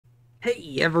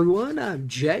Hey everyone, I'm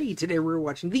Jay. Today we're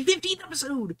watching the 15th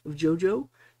episode of JoJo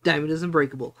Diamond is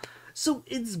Unbreakable. So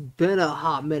it's been a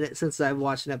hot minute since I've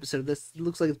watched an episode of this. It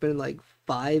looks like it's been like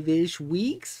 5-ish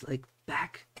weeks, like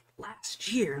back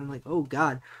last year. I'm like, oh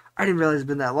god, I didn't realize it's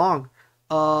been that long.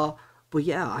 But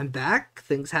yeah, I'm back.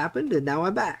 Things happened and now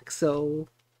I'm back. So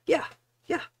yeah,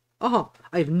 yeah. I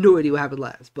have no idea what happened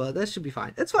last, but that should be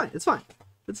fine. It's fine. It's fine.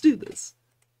 Let's do this.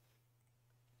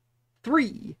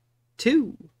 3,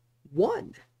 2,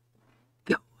 1.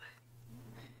 Go.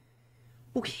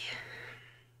 Okay.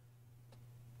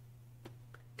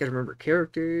 Gotta remember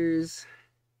characters.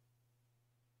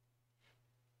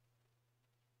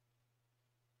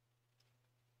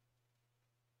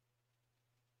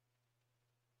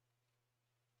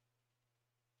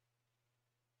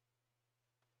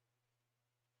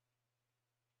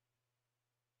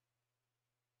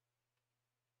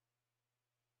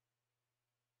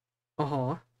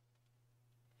 Uh-huh.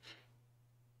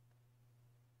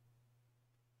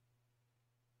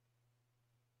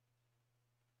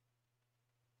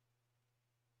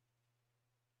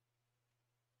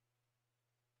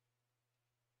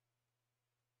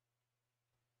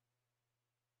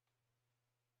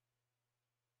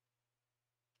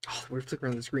 Oh, the weird flicker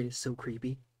on the screen is so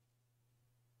creepy.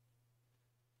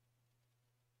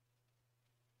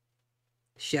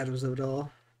 Shadows of it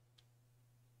all.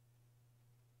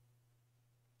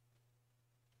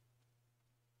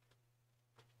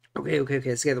 Okay.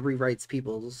 This guy that rewrites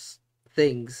people's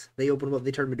things. They open them up,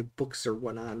 they turn them into books or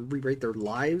whatnot, and rewrite their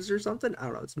lives or something. I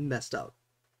don't know, it's messed up.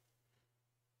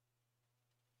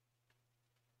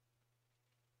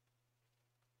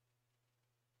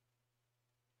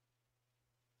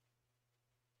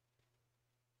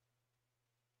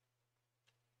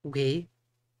 Okay.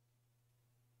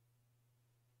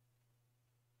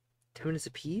 10 minutes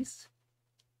apiece?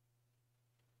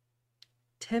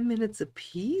 10 minutes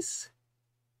apiece?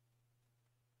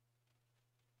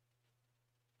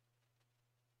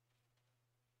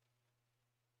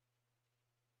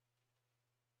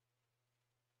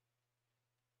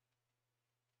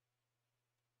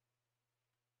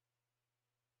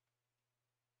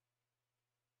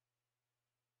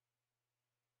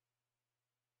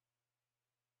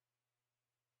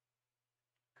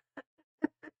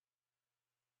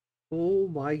 Oh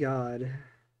my god.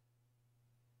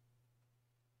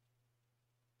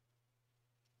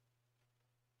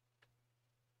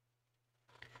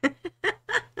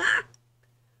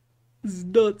 This is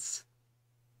nuts.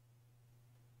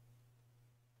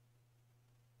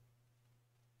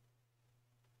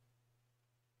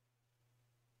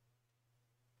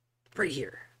 Right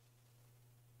here.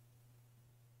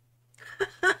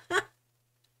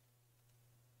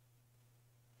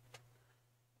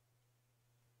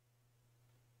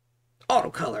 Auto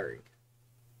coloring.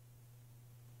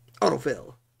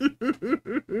 Autofill.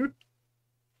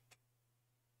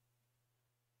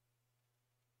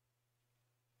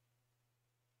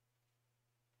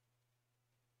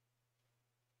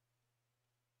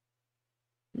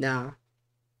 Nah.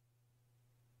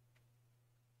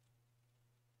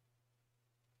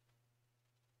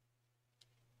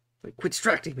 Like, quit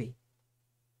distracting me.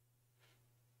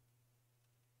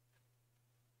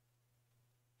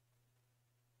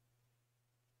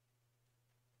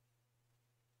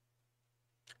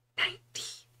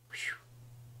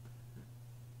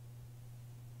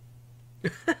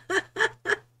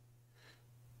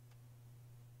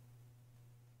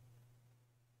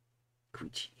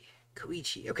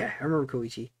 Koichi. Okay, I remember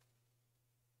Koichi.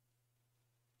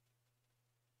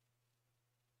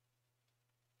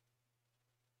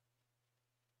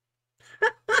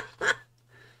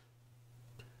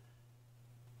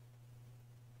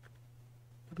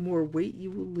 The more weight you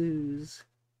will lose.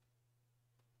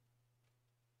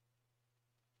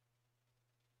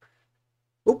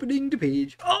 Opening the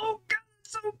page. Oh god,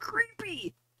 so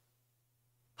creepy.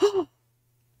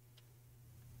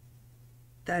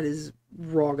 That is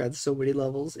wrong on so many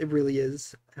levels. It really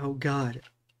is. Oh god.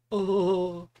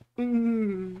 Oh.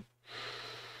 Mm.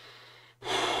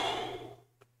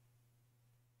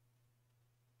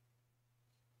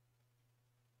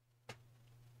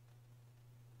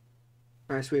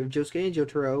 Alright, so we have Josuke and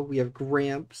Jotaro. We have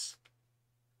Gramps.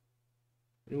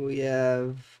 And we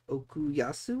have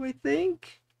Okuyasu, I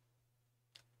think?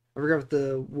 I forgot what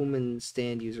the woman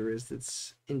stand user is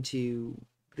that's into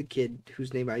the kid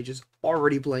whose name I just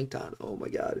already blanked on. Oh my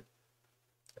god.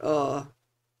 Uh.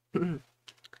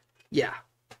 Yeah.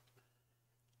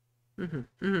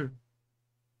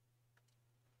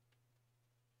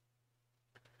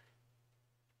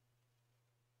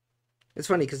 It's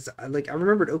funny because I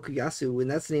remembered Okuyasu, and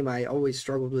that's the name I always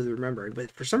struggled with remembering.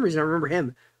 But for some reason, I remember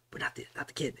him but not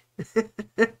the kid.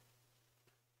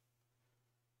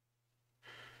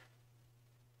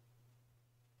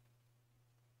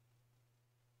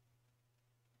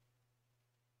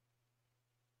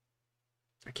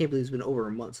 I can't believe it's been over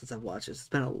a month since I've watched this. It's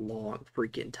been a long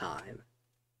freaking time.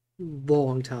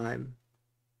 Long time.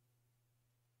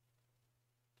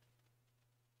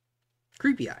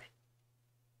 Creepy Eye.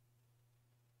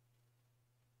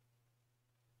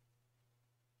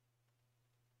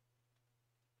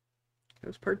 That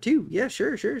was part 2. Yeah,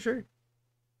 sure. Can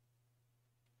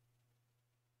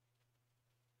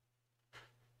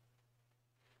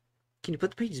you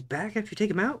put the pages back after you take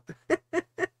them out?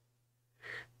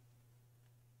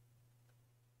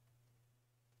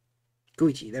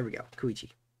 Koichi, there we go. Koichi.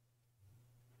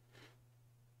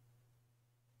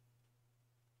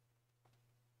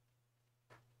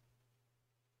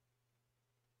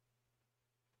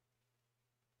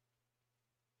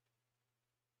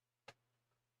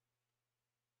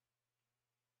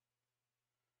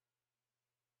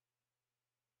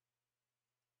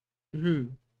 Hmm.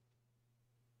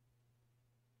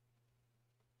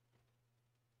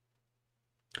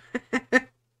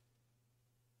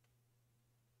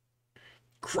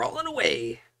 Crawling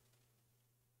away.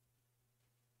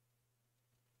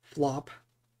 Flop.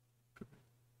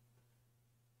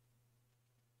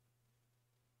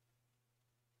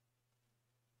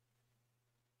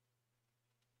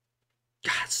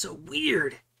 God, it's so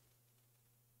weird.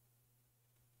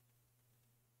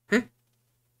 Huh?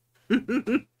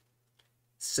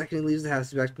 Second he leaves the house,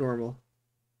 he's back to normal.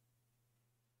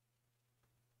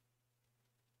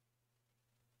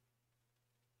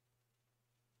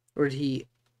 Or did he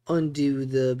undo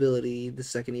the ability the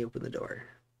second he opened the door?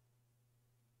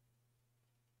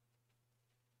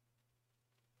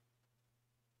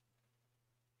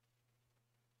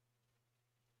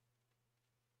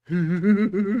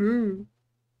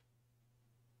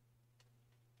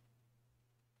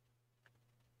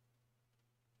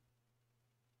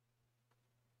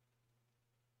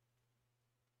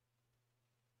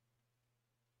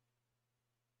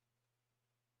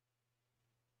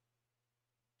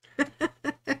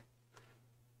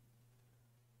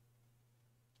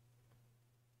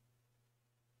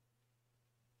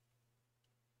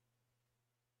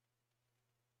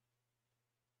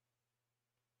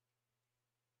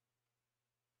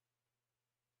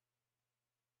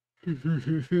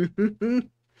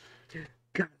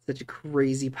 God, such a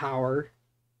crazy power.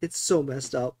 It's so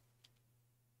messed up.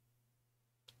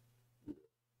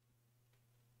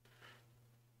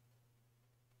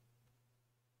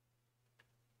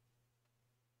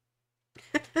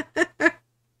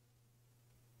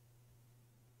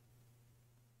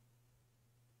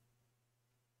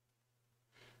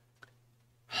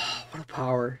 What a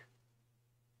power.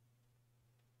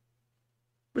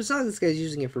 But it's not like this guy's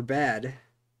using it for bad.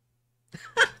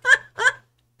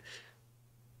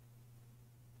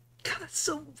 God, that's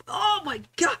so... Oh my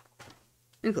god!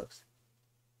 In close.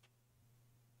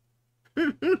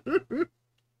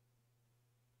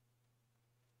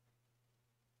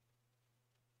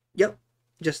 Yep.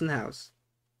 Just in the house.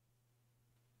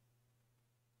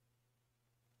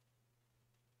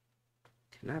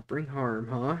 Cannot bring harm,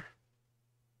 huh?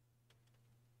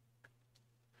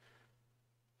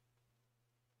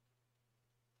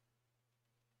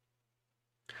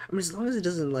 I mean, as long as it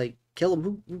doesn't, like, kill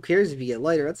him, who cares if you get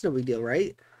lighter? That's no big deal,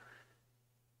 right?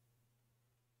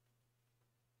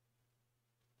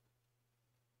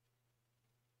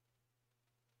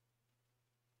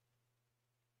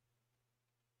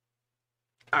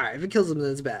 Alright, if it kills him,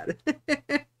 then it's bad.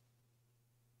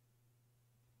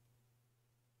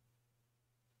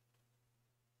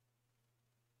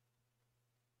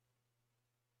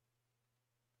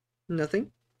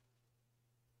 Nothing.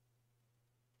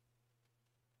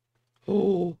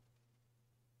 Oh.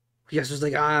 Yes, was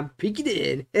like, I'm peeking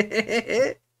in.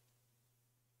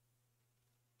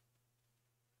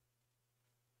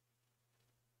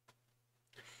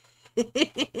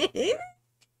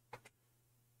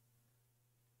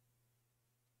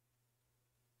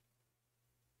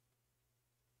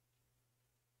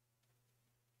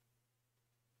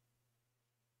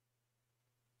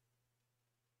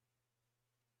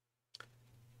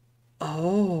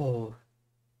 Oh.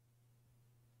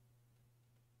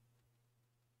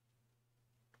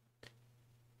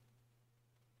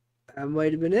 That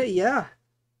might have been it, yeah. I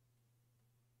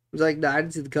was like, nah, I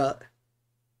didn't see the cut.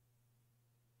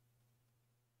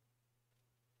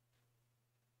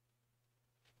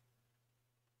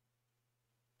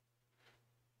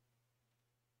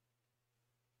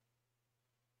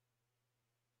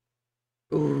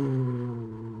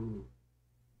 Ooh.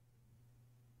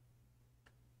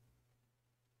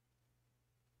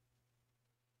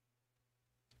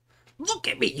 Look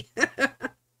at me!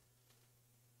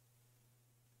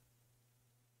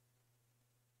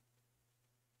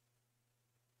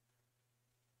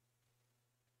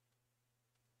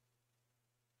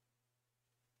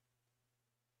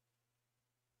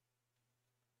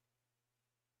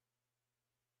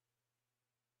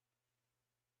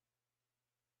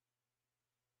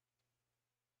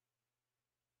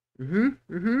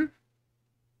 Mm-hmm.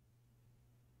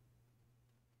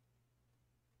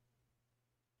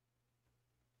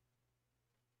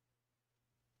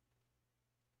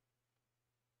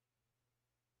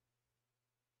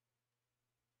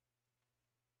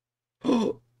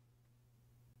 Oh!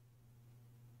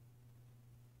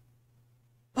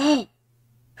 Oh!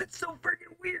 That's so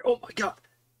freaking weird! Oh my god!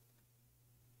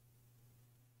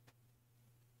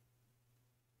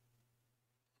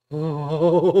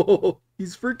 Oh!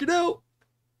 He's freaking out!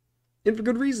 And for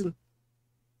good reason.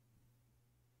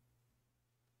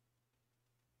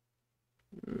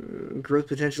 Growth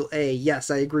potential A. Yes,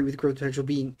 I agree with growth potential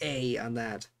being A on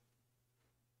that.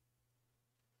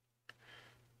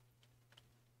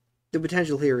 The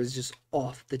potential here is just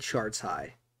off the charts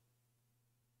high.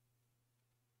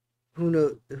 Who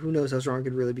knows how strong it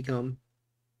could really become.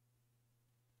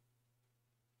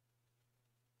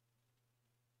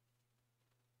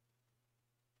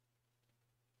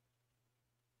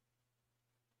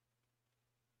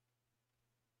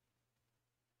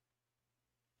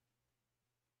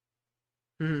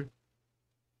 Hmm.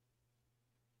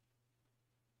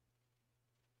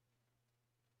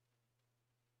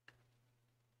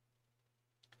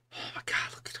 Oh my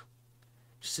god, look at him.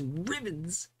 Just some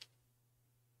ribbons.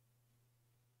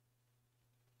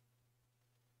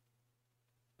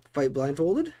 Fight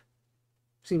blindfolded?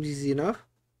 Seems easy enough.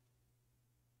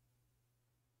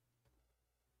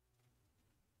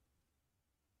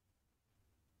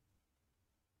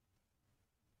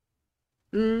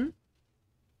 Hmm.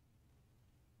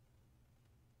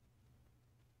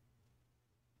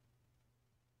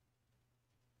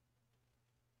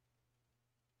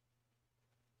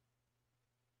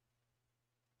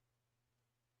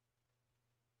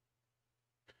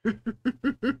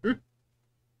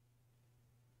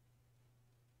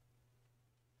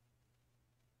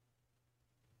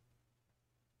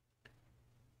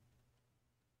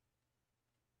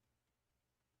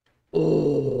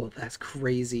 Oh, that's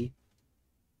crazy.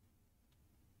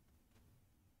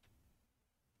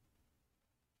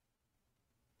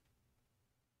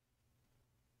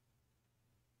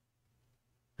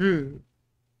 Hmm.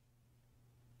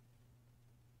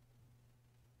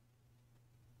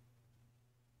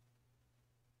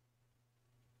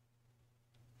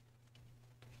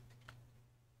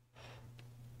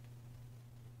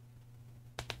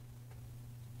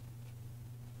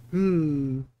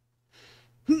 Hmm.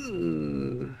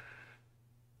 Hmm.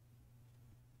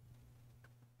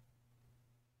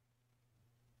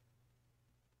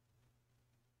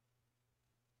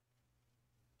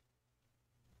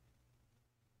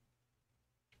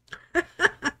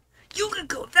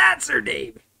 Yukiko, that's her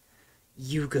name.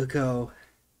 Yukiko.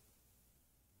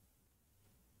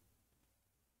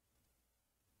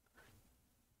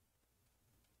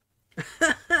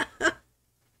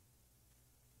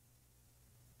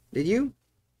 Did you?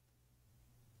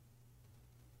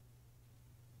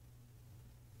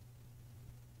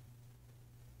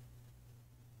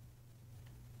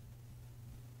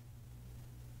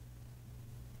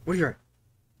 What are you?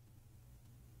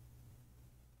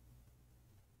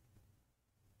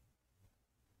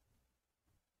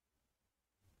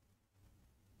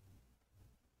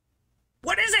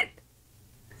 What is it?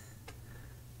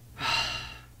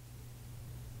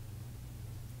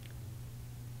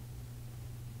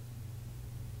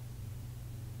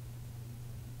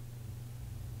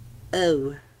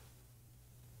 Oh.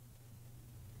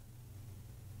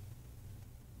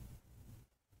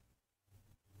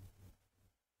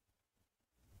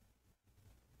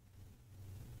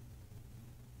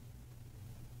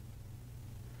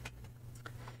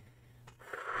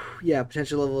 Yeah,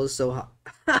 potential level is so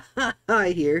high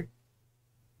here.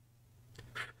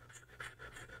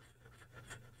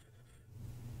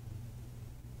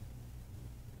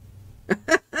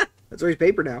 That's where he's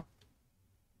paper now.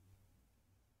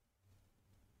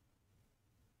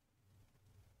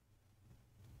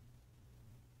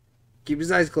 Keep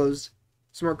his eyes closed.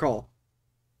 Smart call.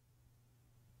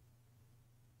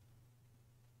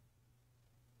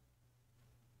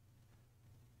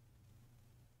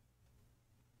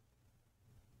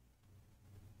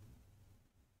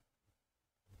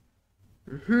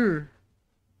 Mm-hmm.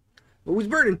 Oh, he's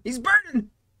burning! He's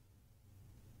burning!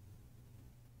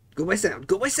 Go by sound!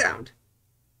 Go by sound!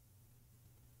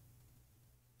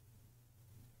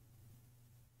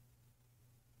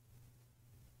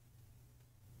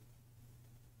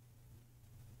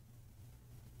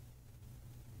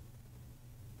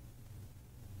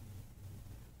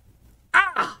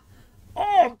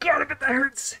 that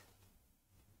hurts.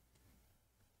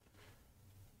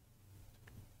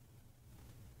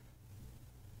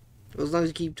 Well, as long as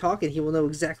you keep talking, he will know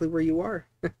exactly where you are.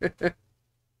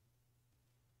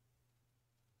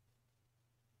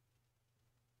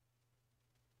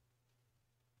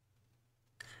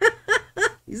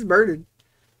 He's murdered.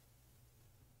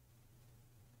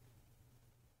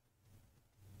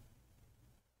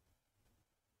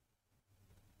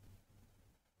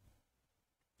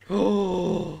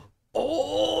 Oh,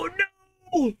 oh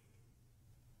no!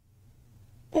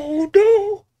 Oh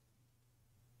no!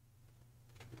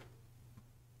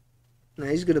 Now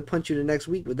he's gonna punch you the next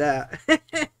week with that.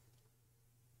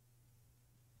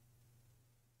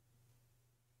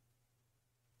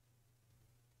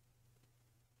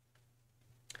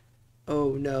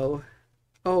 Oh no.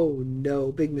 Oh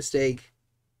no, big mistake.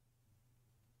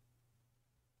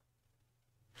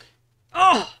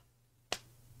 Oh!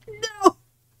 No!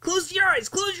 Close your eyes!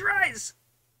 Close your eyes!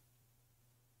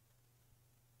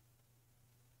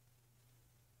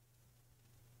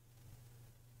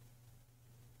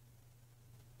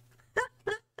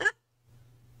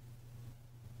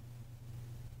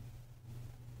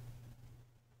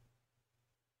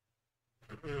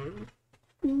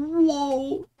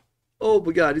 Whoa! Oh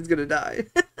my god, he's gonna die.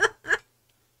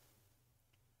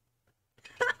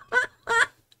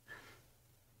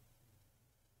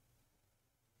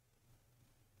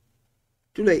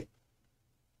 Too late.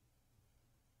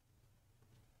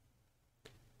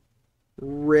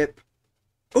 Rip.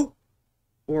 Oh!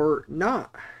 Or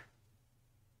not.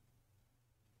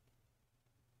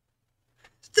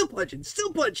 Still punching,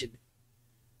 still punching.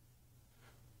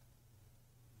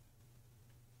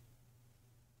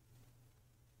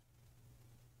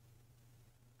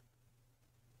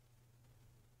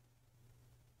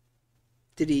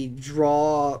 Did he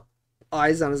draw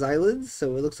eyes on his eyelids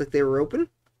so it looks like they were open?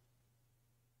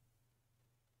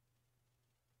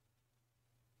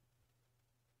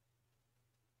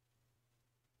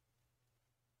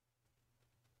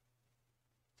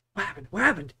 What happened? What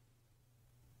happened?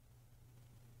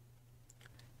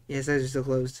 Yeah, his eyes are still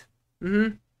closed.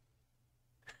 Mm-hmm.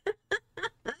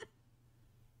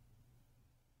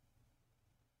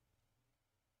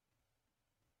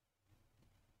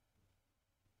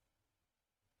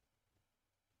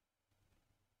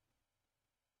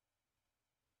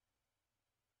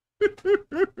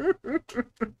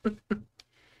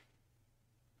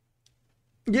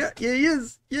 Yeah, yeah, he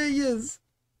is. Yeah, he is.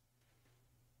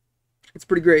 It's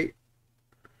pretty great.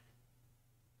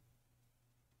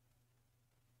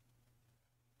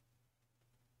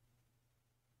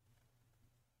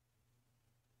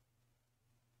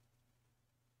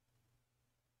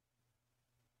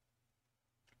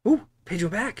 Ooh, Pedro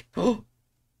back. Oh.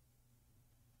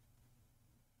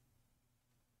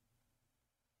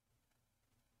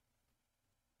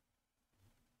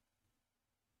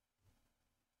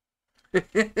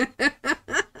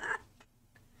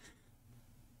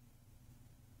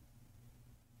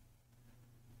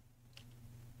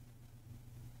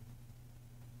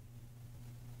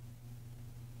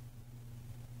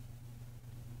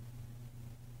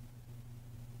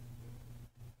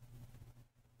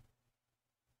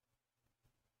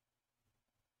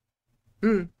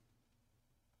 Hmm.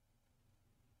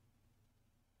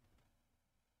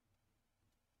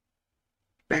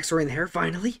 Backstory in the hair,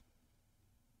 finally.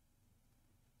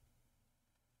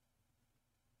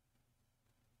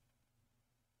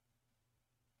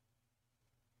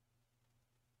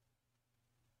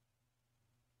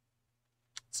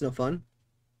 It's no fun.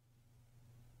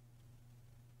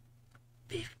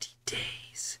 50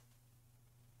 days.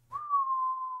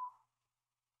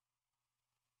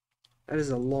 That is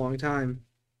a long time.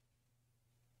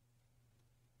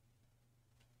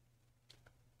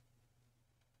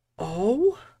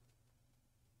 Oh?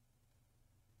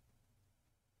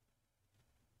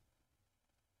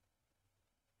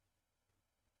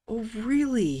 Oh,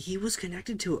 really? He was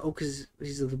connected to it. Oh, because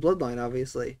he's of the bloodline,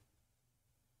 obviously.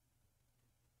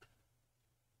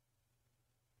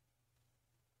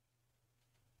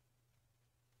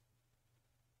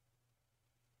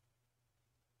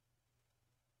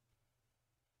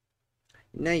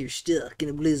 Now you're stuck in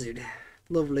a blizzard.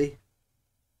 Lovely.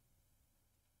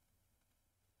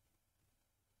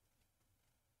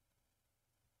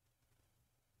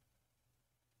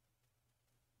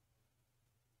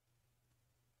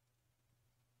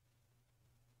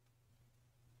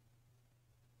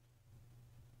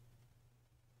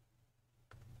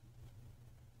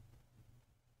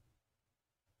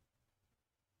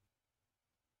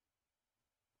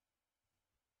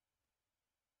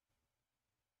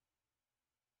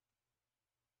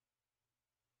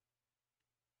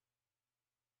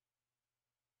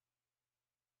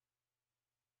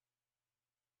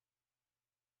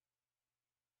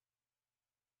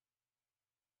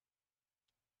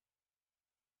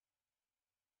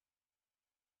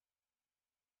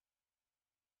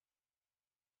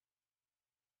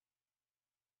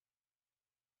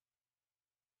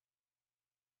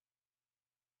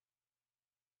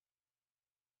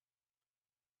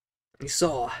 I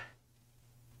saw.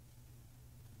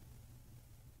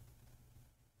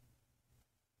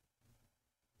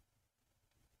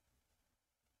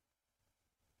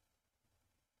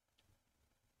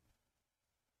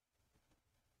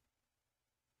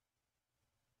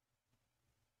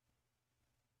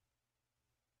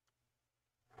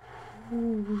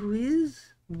 Who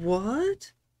is?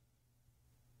 What?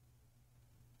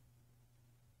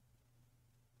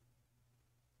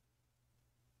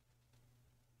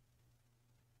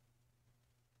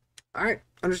 Alright,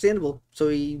 understandable. So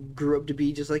he grew up to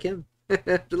be just like him.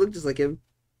 To look just like him.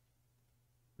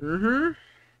 Mm-hmm.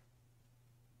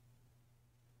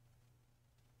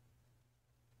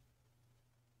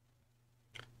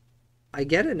 I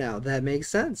get it now. That makes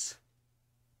sense.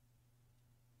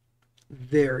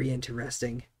 Very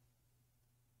interesting.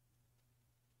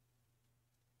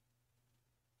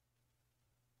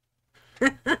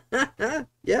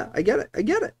 Yeah, I get it. I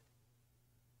get it.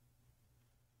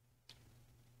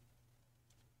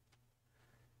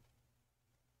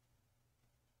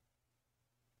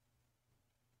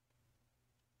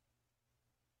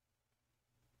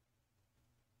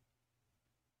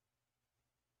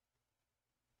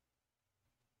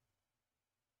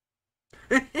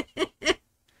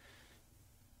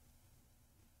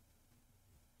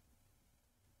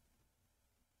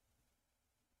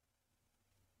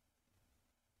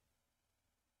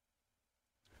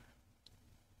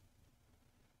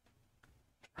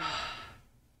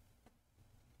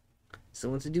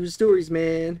 Still wants to do his stories,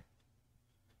 man.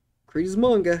 Create his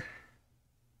manga.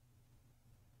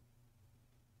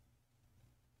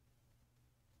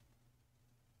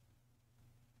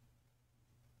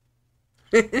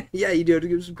 Yeah, you do have to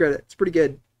give him some credit. It's pretty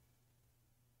good.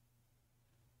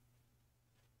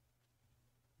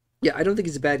 Yeah, I don't think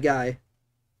he's a bad guy.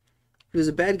 If he was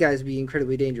a bad guy, it'd be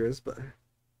incredibly dangerous, but...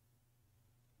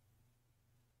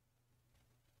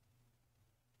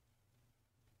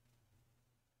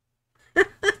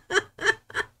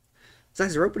 His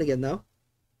eyes are open again, though.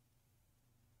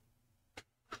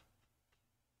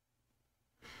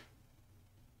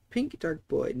 Pink Dark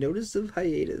Boy, notice of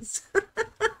hiatus.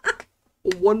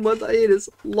 1 month hiatus.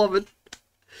 Love it.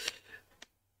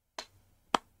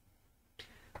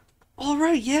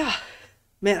 Alright, yeah.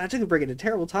 Man, I took a break at a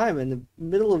terrible time in the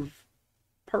middle of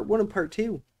part 1 and part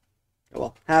 2.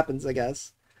 Well, happens, I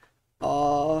guess.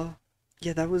 Yeah,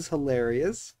 that was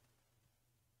hilarious.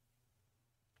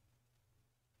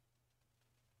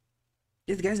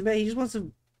 Yeah, the guy's mad. He just wants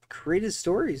to create his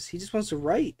stories. He just wants to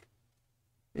write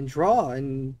and draw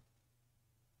and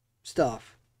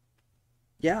stuff.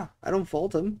 Yeah, I don't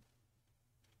fault him.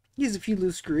 He has a few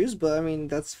loose screws, but I mean,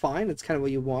 that's fine. That's kind of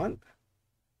what you want.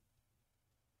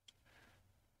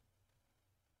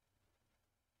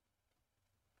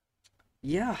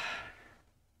 Yeah.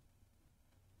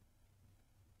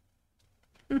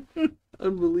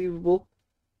 Unbelievable.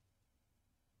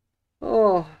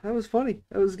 Oh, that was funny.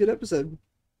 That was a good episode.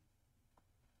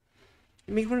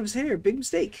 He made fun of his hair. Big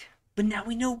mistake. But now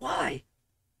we know why.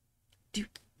 Dude,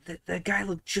 that guy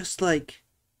looked just like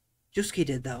Josuke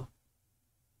did, though.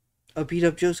 A beat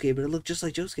up Josuke, but it looked just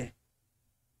like Josuke.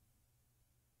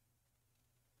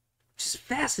 Just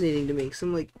fascinating to me. Cause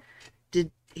I'm like,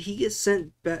 did he get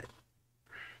sent back?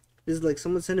 Is like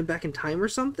someone sent him back in time or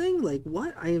something? Like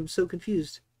what? I am so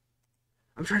confused.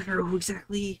 I'm trying to figure out who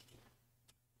exactly,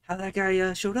 how that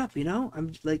guy showed up. You know,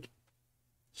 I'm like,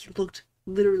 he looked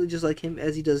literally just like him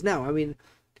as he does now. I mean,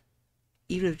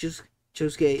 even if just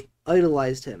Josuke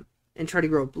idolized him and tried to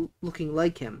grow up looking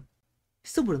like him, he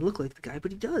still wouldn't look like the guy,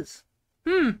 but he does.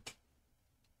 What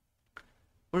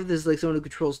if there's like someone who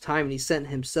controls time and he sent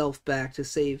himself back to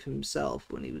save himself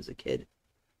when he was a kid?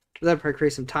 That'd probably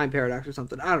create some time paradox or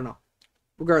something. I don't know.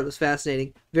 Regardless,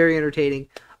 fascinating. Very entertaining.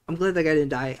 I'm glad that guy didn't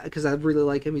die because I really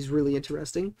like him. He's really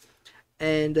interesting.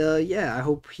 And yeah, I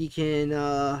hope he can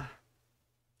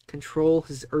control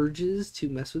his urges to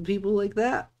mess with people like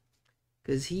that.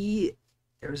 Because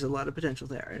there's a lot of potential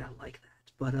there, and I like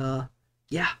that. But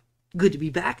yeah, good to be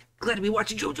back. Glad to be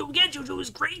watching JoJo again. JoJo is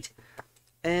great.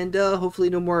 And hopefully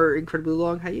no more incredibly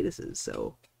long hiatuses.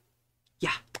 So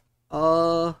yeah.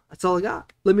 That's all I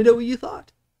got. Let me know what you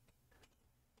thought.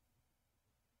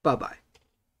 Bye-bye.